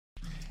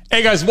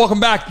Hey guys, welcome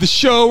back to the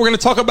show. We're going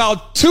to talk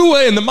about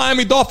Tua and the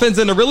Miami Dolphins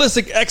and the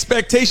realistic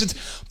expectations.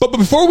 But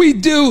before we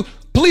do,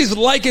 please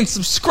like and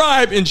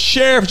subscribe and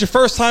share. If it's your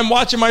first time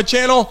watching my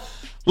channel,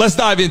 let's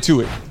dive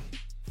into it.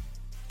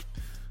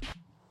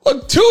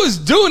 Look, Tua's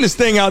doing this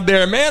thing out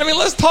there, man. I mean,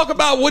 let's talk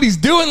about what he's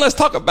doing. Let's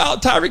talk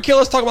about Tyreek Hill.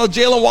 Let's talk about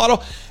Jalen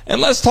Waddle. And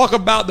let's talk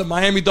about the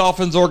Miami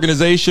Dolphins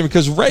organization,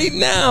 because right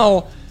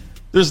now,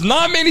 there's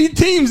not many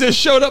teams that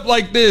showed up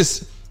like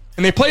this.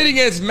 And they played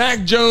against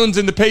Mac Jones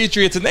and the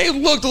Patriots, and they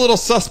looked a little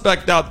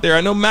suspect out there.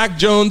 I know Mac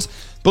Jones,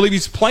 believe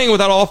he's playing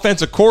without an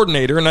offensive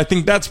coordinator, and I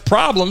think that's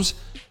problems.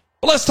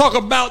 But let's talk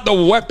about the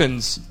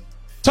weapons.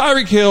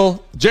 Tyreek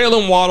Hill,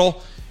 Jalen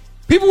Waddle.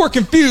 People were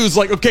confused,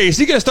 like, okay, is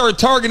he going to start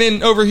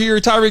targeting over here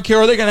Tyreek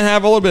Hill? Are they going to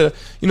have a little bit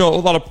of, a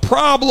lot of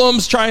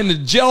problems trying to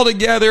gel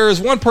together?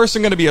 Is one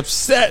person going to be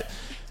upset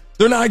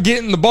they're not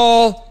getting the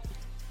ball?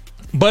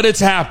 But it's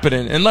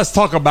happening, and let's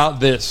talk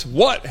about this.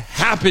 What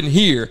happened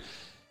here?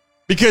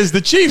 Because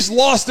the Chiefs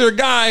lost their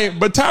guy,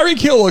 but Tyreek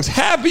Hill looks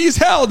happy as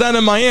hell down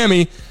in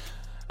Miami.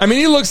 I mean,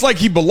 he looks like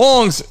he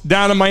belongs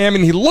down in Miami,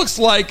 and he looks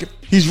like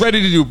he's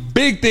ready to do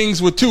big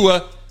things with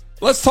Tua.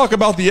 Let's talk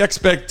about the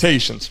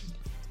expectations.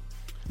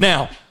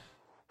 Now,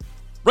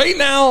 right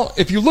now,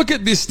 if you look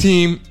at this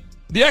team,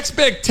 the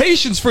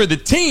expectations for the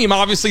team,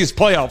 obviously, is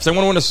playoffs. They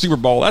want to win a Super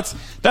Bowl.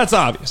 That's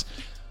obvious.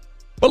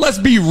 But let's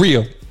be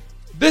real.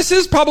 This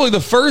is probably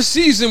the first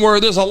season where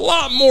there's a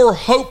lot more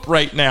hope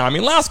right now. I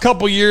mean, last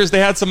couple years, they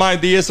had some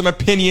ideas, some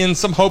opinions,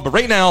 some hope. But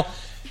right now,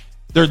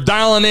 they're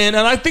dialing in.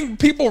 And I think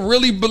people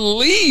really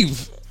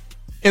believe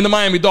in the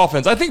Miami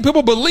Dolphins. I think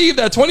people believe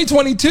that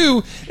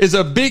 2022 is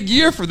a big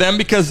year for them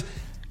because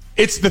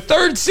it's the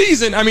third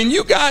season. I mean,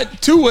 you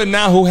got Tua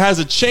now who has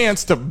a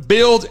chance to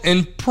build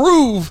and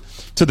prove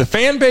to the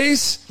fan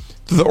base,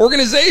 to the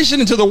organization,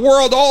 and to the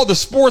world, all the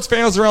sports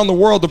fans around the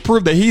world, to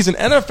prove that he's an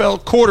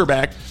NFL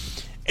quarterback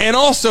and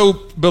also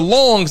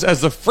belongs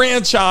as the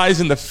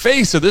franchise and the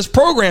face of this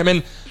program.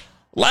 And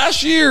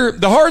last year,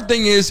 the hard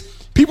thing is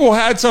people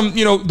had some,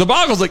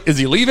 debacles like, is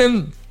he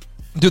leaving?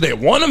 Do they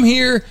want him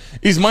here?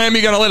 Is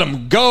Miami going to let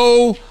him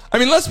go? I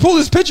mean, let's pull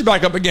this picture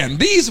back up again.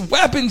 These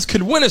weapons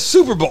could win a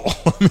Super Bowl.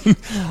 I mean,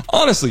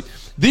 honestly,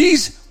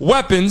 these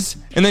weapons,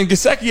 and then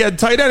Gesicki had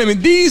tight end. I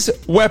mean, these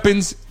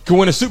weapons could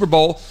win a Super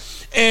Bowl.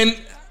 And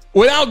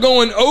without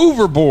going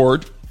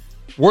overboard,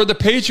 were the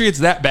Patriots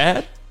that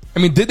bad? I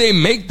mean, did they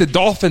make the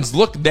Dolphins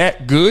look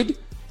that good?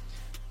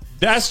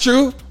 That's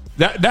true.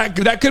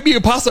 That could be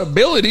a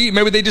possibility.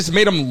 Maybe they just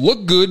made them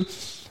look good.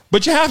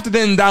 But you have to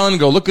then dial in and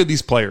go, look at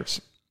these players.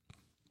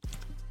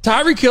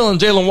 Tyreek Hill and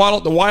Jalen Waddle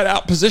at the wide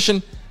out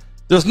position,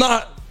 there's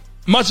not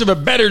much of a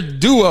better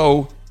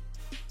duo.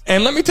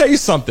 And let me tell you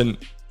something.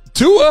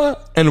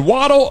 Tua and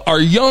Waddle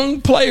are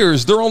young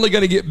players. They're only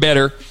going to get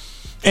better.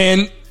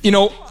 And,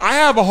 I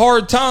have a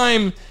hard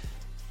time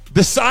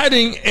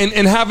deciding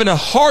and having a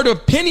hard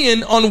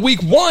opinion on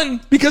week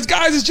one because,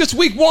 guys, it's just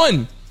week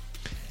one.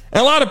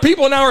 And a lot of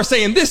people now are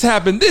saying this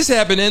happened.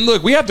 And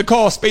look, we have to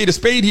call a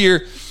spade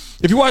here.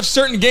 If you watch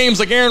certain games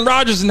like Aaron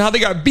Rodgers and how they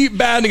got beat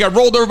bad and they got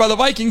rolled over by the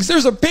Vikings,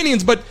 there's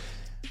opinions. But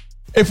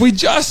if we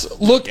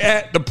just look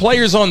at the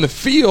players on the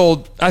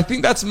field, I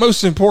think that's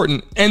most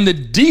important. And the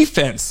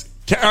defense,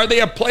 are they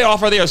a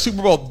playoff? Are they a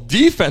Super Bowl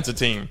defensive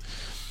team?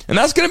 And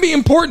that's going to be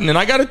important. And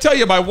I got to tell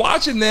you, by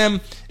watching them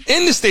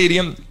in the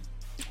stadium,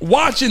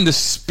 watching the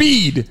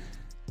speed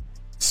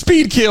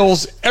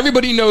kills,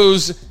 everybody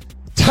knows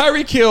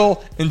Tyreek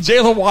Hill and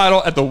Jalen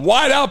Waddle at the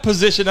wideout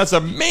position. That's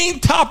the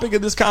main topic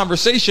of this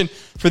conversation.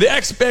 For the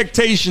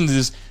expectations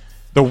is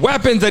the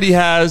weapons that he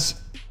has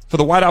for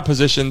the wideout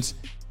positions,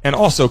 and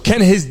also can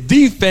his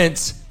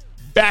defense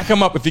back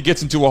him up if he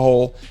gets into a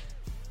hole.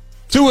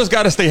 Tua's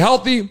got to stay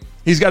healthy.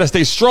 He's got to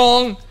stay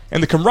strong,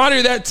 and the camaraderie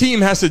of that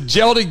team has to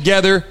gel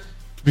together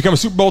to become a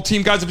Super Bowl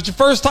team. Guys, if it's your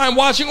first time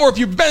watching or if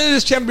you've been to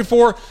this channel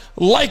before,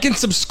 like and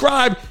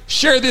subscribe,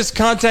 share this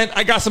content.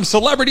 I got some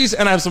celebrities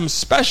and I have some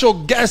special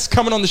guests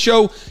coming on the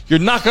show. You're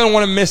not going to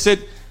want to miss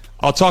it.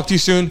 I'll talk to you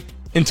soon.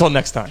 Until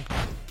next time.